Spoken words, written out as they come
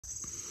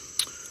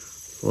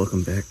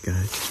Welcome back,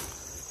 guys.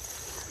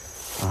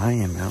 I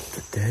am out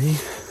today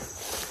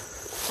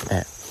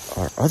at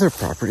our other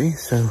property.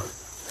 So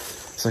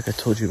it's like I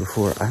told you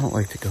before, I don't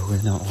like to go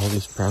in on all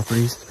these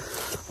properties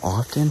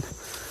often.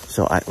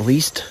 So at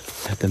least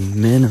at the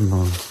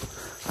minimum,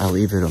 I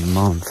leave it a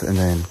month, and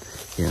then,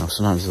 you know,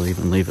 sometimes I'll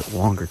even leave it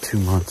longer, 2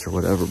 months or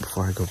whatever,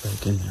 before I go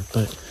back in there.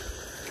 But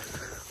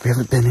we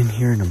haven't been in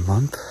here in a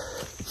month.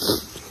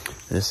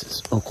 This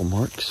is Uncle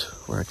Mark's,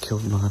 where I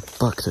killed my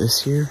buck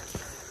this year.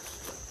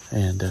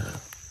 And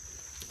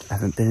I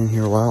haven't been in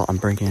here a while. I'm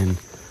bringing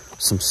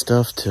some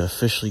stuff to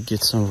officially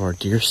get some of our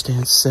deer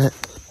stands set.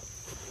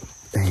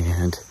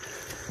 And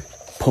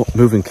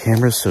moving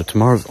cameras. So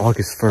tomorrow's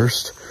August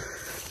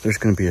 1st. There's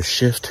going to be a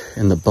shift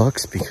in the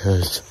bucks,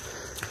 because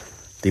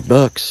the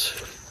bucks,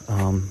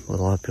 what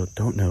a lot of people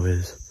don't know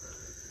is,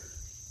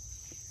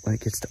 when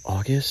it gets to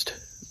August,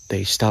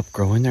 they stop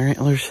growing their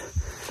antlers.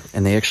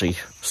 And they actually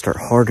start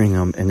hardening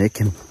them, and it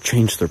can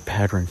change their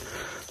pattern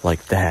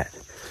like that.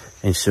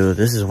 And so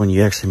this is when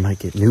you actually might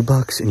get new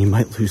bucks, and you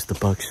might lose the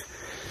bucks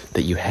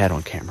that you had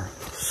on camera.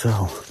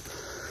 So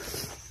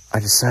I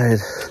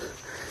decided,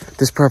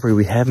 this property,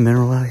 we have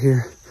mineral out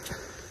here.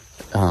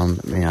 I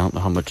mean, I don't know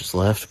how much is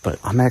left, but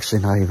I'm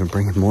actually not even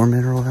bringing more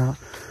mineral out.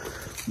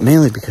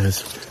 Mainly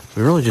because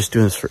we're really just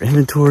doing this for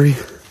inventory,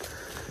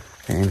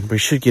 and we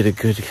should get a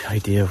good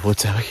idea of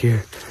what's out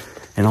here.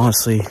 And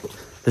honestly,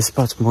 this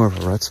spot's more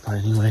of a rut spot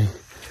anyway,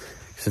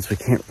 since we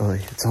can't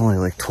really, it's only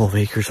like 12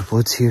 acres of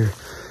woods here,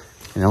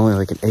 and only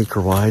like an acre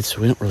wide, so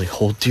we don't really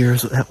hold deer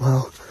that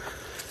well.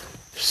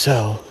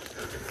 So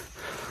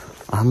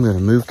I'm gonna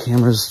move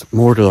cameras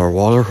more to our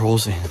water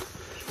holes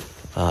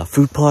and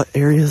food plot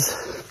areas,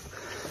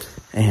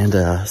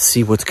 and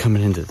see what's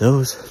coming into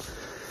those,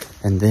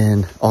 and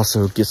then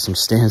also get some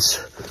stands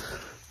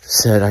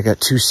set. I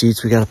got 2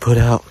 seats we got to put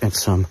out, and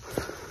some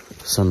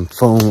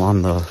foam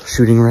on the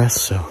shooting rest.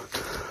 So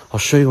I'll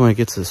show you when I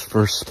get to this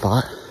first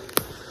spot.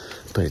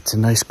 But it's a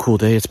nice cool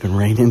day. It's been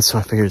raining, so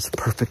I figured it's the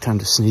perfect time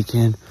to sneak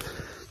in,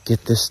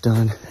 get this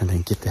done, and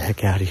then get the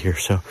heck out of here.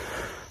 So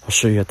I'll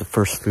show you at the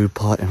first food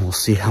plot, and we'll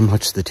see how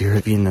much the deer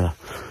have eaten the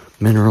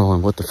mineral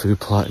and what the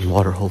food plot and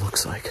water hole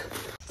looks like.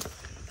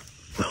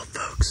 Well,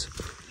 folks,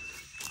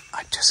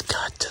 I just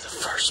got to the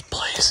first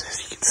place.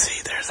 As you can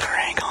see, there's our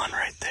hang on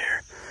right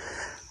there.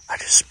 I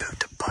just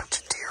spooked a bunch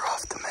of deer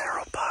off the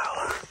mineral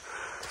pile.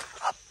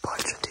 A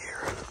bunch of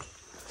deer.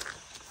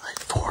 Like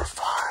 4 or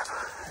 5,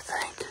 I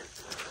think.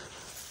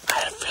 I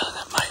had a feeling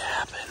that might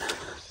happen.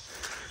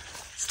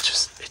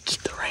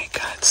 The rain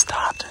kind of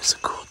stopped, and it's a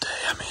cool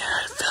day. I mean,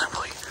 I had a feeling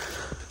we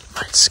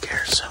might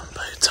scare some,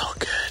 but it's all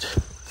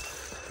good.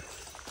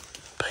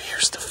 But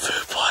here's the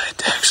food plot.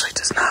 It actually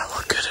does not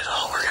look good at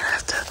all. We're gonna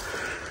have to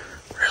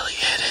really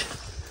hit it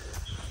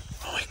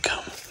when we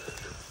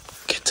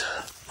get to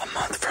a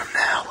month from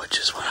now, which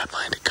is when I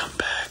plan to come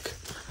back.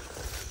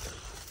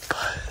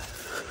 But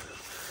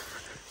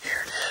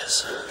here it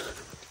is.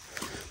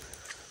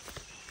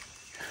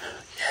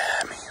 Yeah,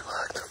 I mean,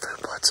 look, the food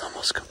plot's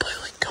almost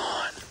completely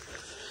gone.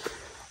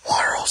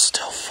 Water hole's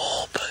still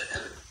full, but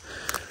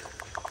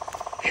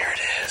here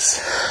it is.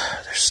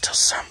 There's still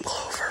some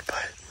clover,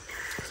 but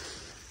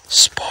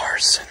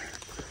sparse and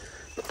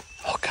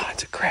all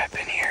kinds of crap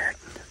in here.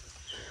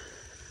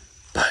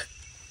 But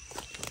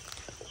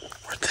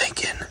we're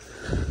thinking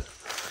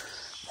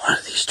one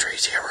of these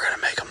trees here, we're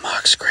gonna make a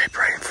mock scrape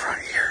right in front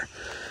of here,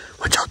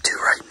 which I'll do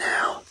right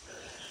now.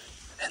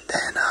 And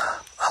then,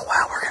 oh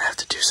wow, we're gonna have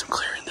to do some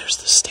clearing. There's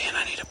the stand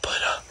I need to put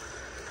a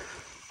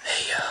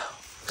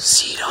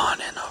seat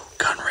on and a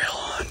gun rail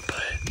on,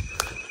 but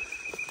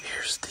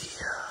here's the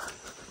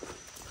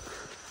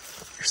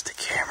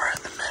camera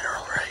and the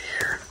mineral right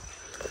here.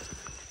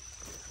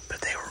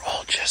 But they were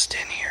all just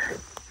in here,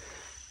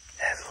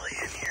 heavily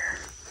in here.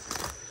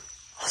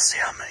 I'll see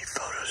how many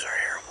photos are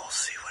here, and we'll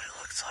see what it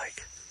looks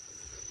like.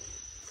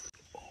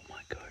 Oh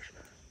my gosh,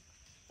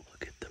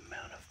 look at the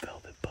amount of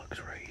velvet bucks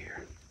right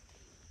here.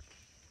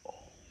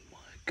 Oh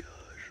my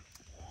gosh,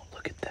 oh,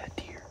 look at that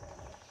deer.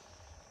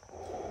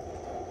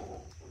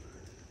 Oh,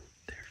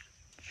 there's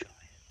giant.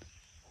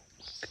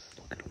 Oh my god,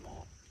 look at them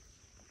all.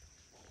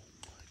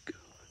 Oh my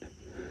god.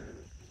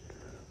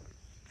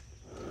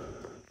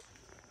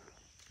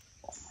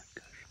 Oh my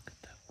gosh, look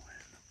at that one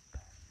in the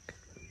back.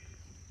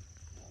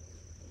 Oh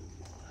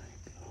my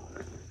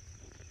god.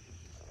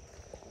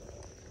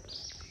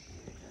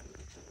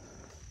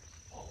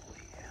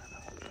 Holy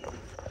Hannah.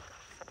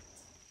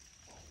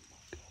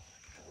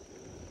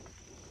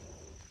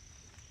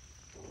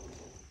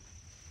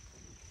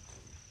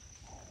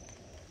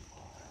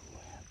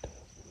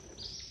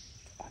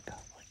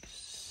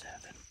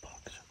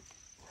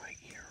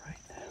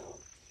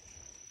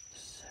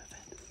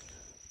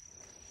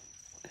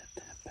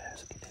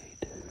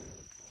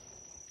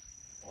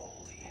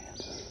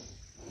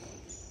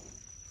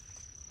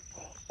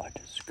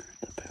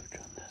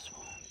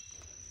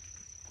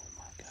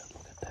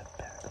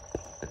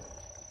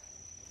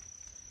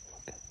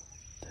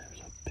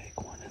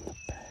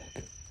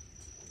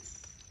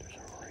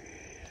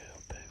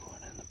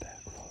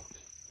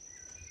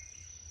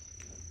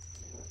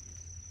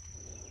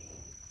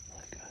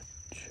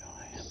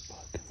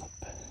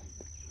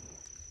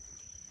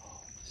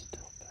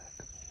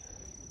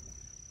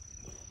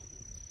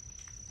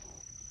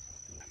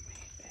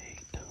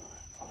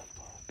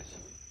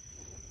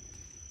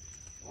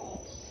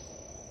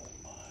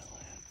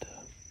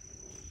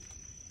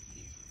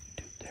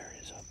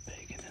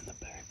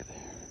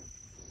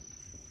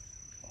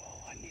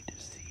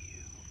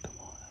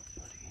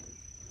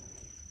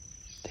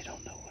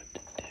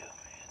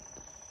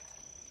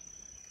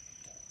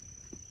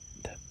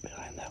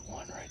 behind that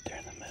one right there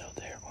in the middle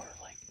there, or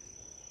like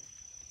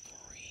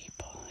 3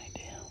 behind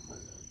him.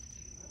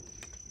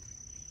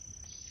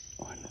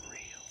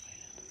 Unreal,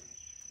 man.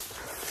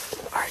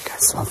 Alright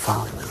guys, so I'm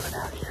finally moving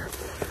out here.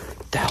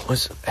 That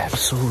was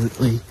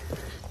absolutely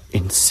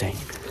insane.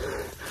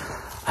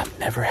 I've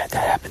never had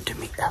that happen to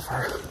me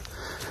ever.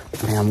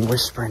 I mean, I'm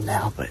whispering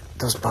now, but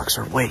those bucks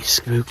are way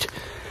spooked.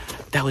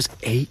 That was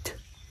 8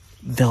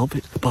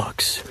 velvet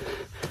bucks.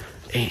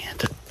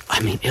 And,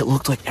 I mean, it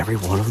looked like every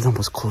one of them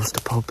was close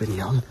to Pope and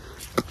Young.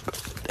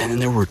 And then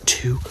there were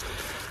 2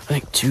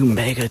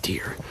 mega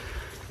deer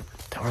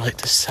that were like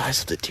the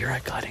size of the deer I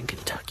got in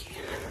Kentucky.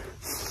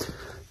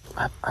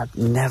 I've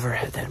never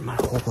had that in my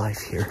whole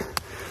life here.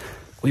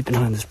 We've been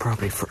on this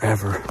property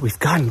forever. We've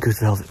gotten good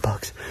velvet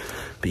bucks,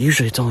 but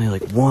usually it's only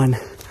like 1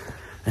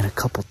 and a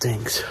couple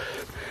things.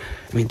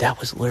 I mean, that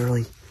was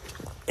literally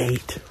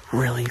 8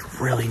 really,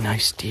 really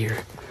nice deer.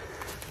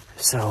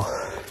 So,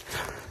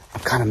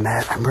 I'm kind of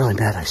mad. I'm really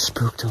mad I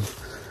spooked them.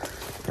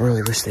 I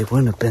really wish they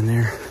wouldn't have been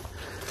there.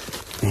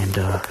 And,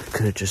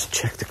 could have just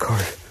checked the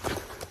card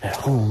at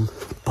home.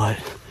 But,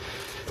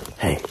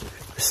 hey,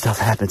 this stuff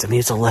happens. I mean,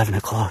 it's 11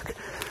 o'clock.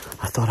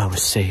 I thought I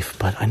was safe,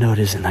 but I know it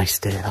is a nice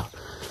day out.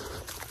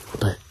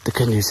 But the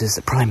good news is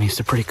it probably means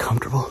they're pretty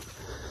comfortable.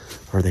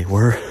 Or they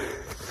were.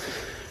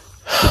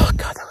 Oh,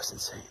 God, that was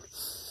insane.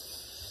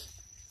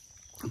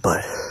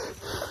 But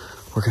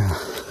we're gonna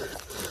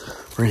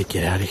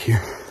get out of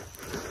here.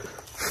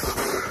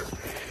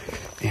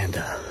 And,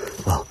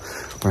 well,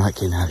 we're not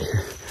getting out of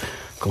here.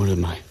 Going to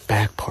my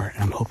back part,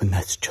 and I'm hoping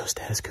that's just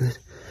as good.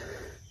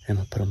 And I'm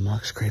gonna put a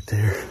mock scrape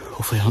there.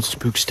 Hopefully I don't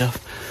spook stuff.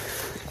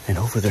 And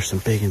hopefully there's some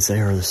big ones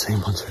there, or the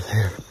same ones are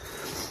there.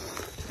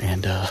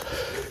 And,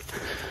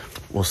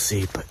 we'll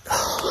see, but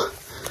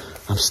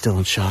I'm still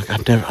in shock.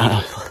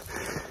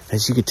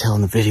 As you can tell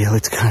in the video,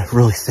 it's kind of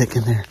really thick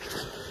in there.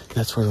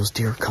 That's where those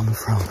deer are coming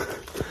from.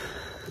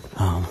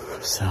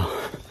 So,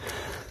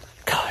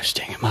 gosh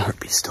dang it, my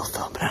heartbeat's still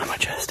thumping out of my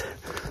chest.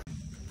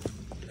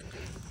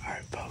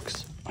 Alright,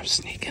 folks, I'm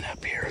sneaking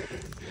up here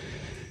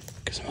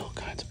because I'm all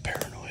kinds of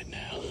paranoid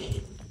now.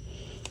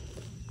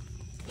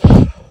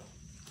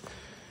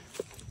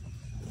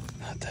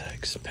 Not that I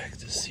expect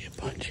to see a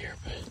bunch here,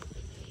 but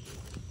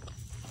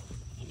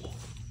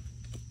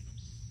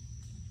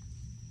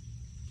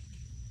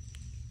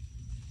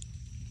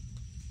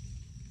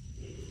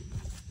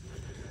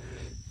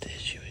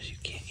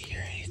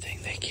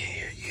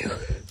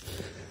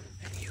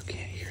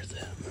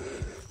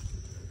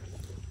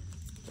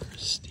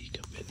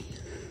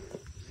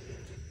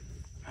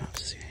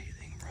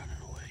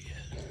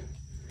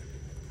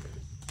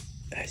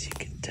as you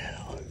can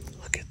tell,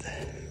 look at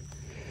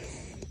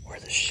where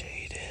the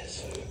shade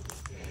is.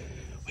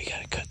 We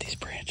gotta cut these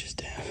branches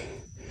down.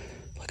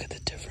 Look at the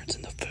difference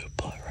in the food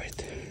plot right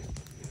there.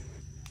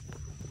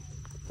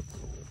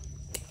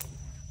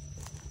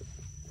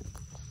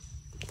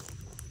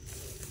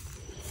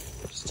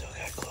 Still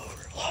got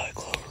clover, a lot of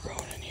clover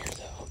growing in here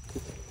though,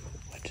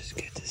 which is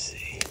good to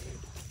see.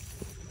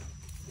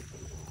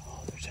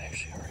 Oh, there's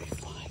actually already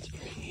vines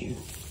right here.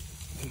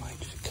 We might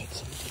just cut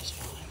some of those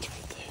vines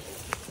right there.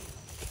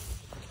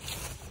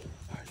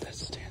 Alright, that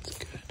stands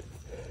good.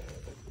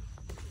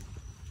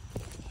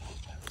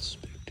 I haven't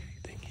spooked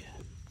anything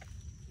yet.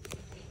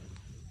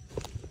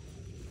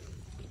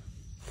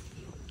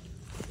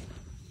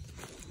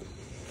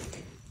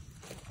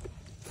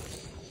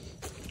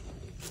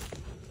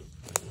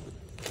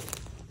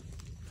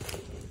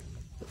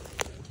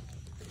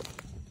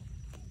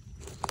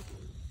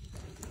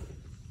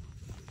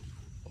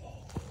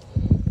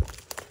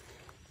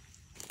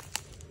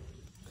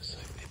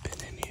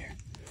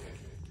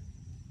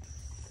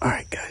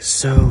 Alright guys,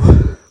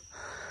 so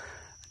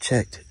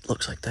checked. It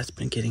looks like that's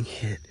been getting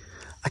hit.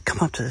 I come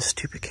up to this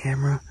stupid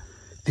camera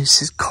and it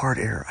says card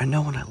error. I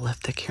know when I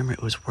left the camera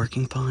it was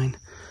working fine.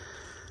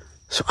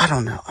 So I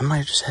don't know. I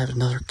might just have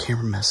another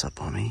camera mess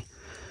up on me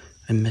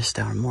and missed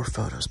out on more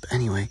photos. But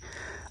anyway,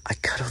 I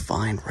cut a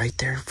vine right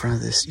there in front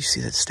of this. You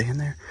see that stand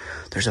there?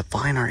 There's a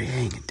vine already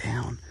hanging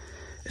down.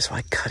 And so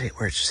I cut it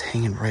where it's just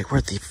hanging right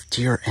where the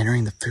deer are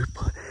entering the food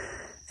plot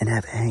and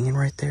have it hanging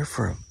right there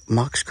for a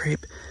mock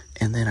scrape.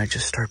 And then I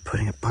just started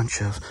putting a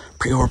bunch of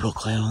pre-orbital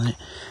clay on it.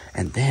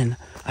 And then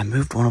I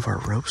moved one of our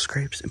rope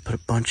scrapes and put a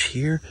bunch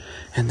here.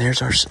 And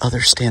there's our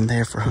other stand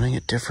there for hunting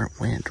a different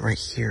wind right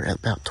here at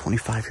about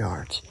 25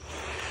 yards.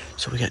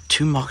 So we got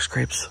 2 mock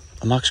scrapes,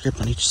 a mock scrape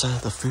on each side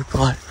of the food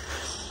plot.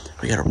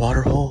 We got our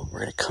water hole. We're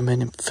going to come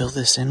in and fill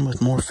this in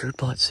with more food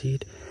plot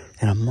seed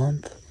in a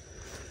month.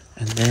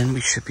 And then we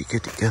should be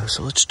good to go.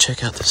 So let's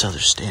check out this other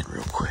stand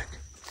real quick.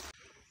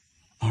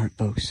 Alright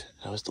folks,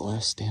 that was the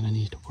last stand I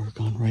need to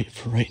work on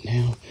right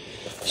now.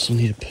 Still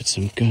need to put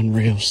some gun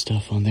rail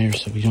stuff on there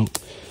so we don't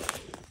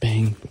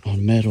bang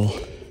on metal.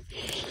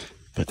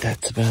 But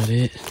that's about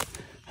it.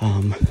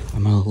 I'm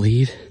gonna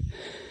leave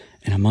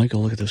and I might go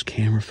look at those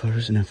camera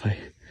photos, and if I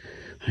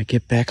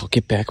get back, I'll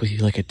get back with you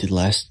like I did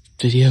last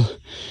video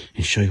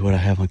and show you what I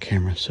have on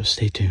camera, so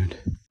stay tuned.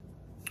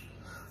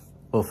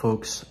 Well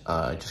folks,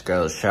 I just got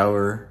out of the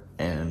shower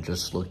and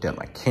just looked at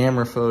my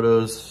camera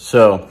photos.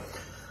 So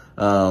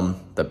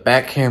the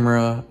back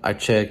camera, I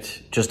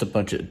checked just a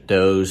bunch of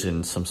does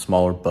and some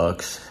smaller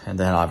bucks. And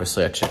then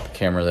obviously I checked the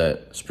camera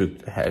that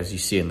Spook has, as you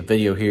see in the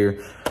video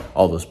here,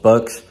 all those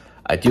bucks.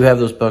 I do have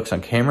those bucks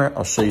on camera.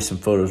 I'll show you some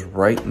photos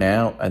right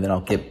now, and then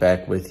I'll get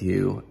back with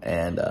you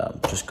and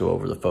just go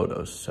over the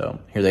photos. So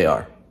here they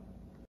are.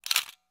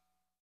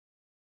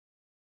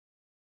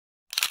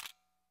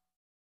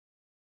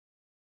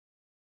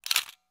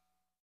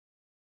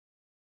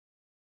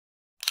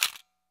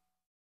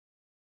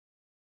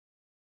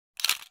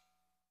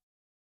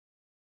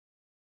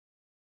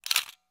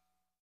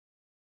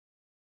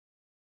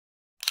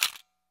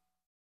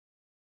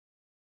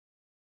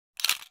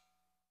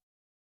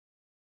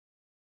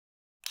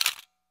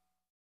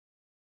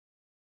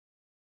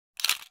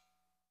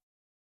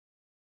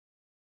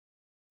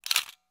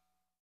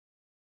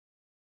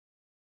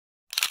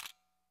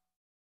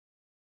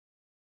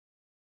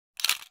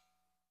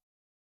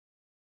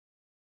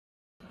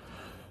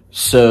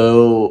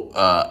 So,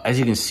 as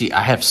you can see,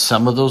 I have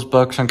some of those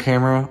bucks on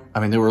camera. I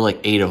mean, there were like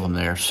 8 of them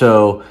there.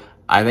 So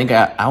I think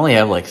I only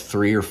have like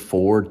 3 or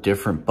 4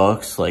 different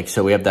bucks. Like,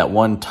 so we have that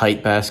one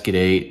tight basket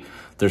 8.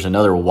 There's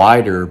another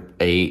wider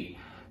 8.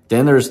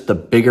 Then there's the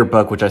bigger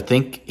buck, which I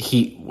think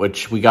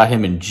which we got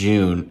him in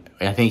June.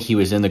 I think he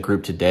was in the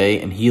group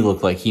today, and he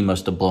looked like he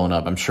must have blown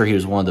up. I'm sure he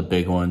was one of the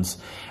big ones.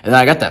 And then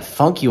I got that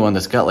funky one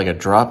that's got like a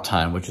drop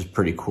time, which is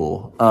pretty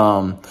cool.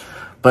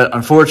 But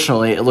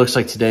unfortunately, it looks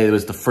like today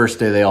was the first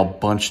day they all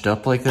bunched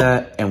up like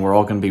that, and we're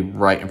all going to be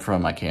right in front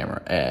of my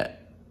camera.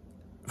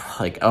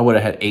 Like, I would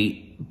have had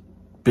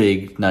 8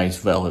 big, nice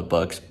velvet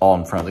bucks all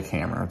in front of the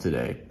camera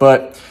today,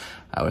 but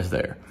I was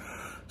there.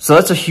 So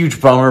that's a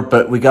huge bummer,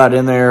 but we got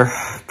in there,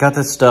 got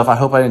this stuff. I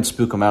hope I didn't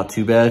spook them out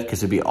too bad, because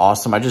it'd be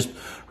awesome. I just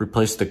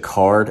replaced the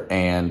card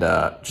and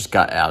just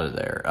got out of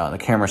there. The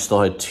camera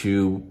still had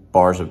 2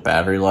 bars of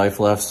battery life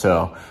left,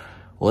 so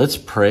let's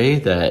pray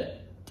that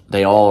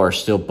they all are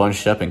still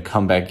bunched up and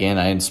come back in.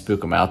 I didn't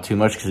spook them out too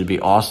much, because it'd be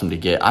awesome to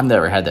get. I've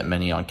never had that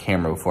many on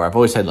camera before. I've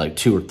always had like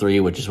 2 or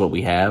 3, which is what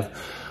we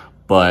have,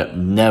 but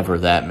never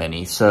that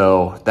many.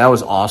 So that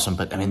was awesome.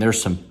 But I mean,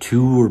 there's some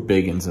tour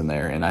big ones in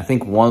there. And I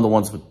think one of the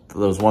ones,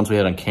 those ones we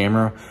had on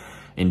camera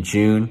in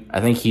June,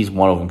 I think he's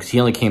one of them, because he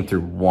only came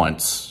through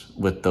once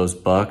with those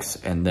bucks,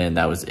 and then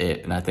that was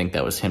it. And I think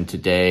that was him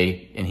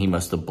today, and he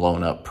must have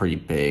blown up pretty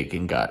big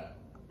and got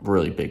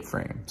really big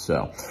frame.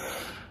 So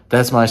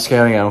that's my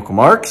scouting at Uncle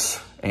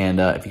Mark's. And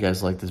if you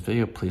guys like this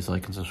video, please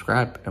like and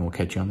subscribe, and we'll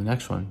catch you on the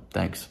next one.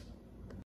 Thanks.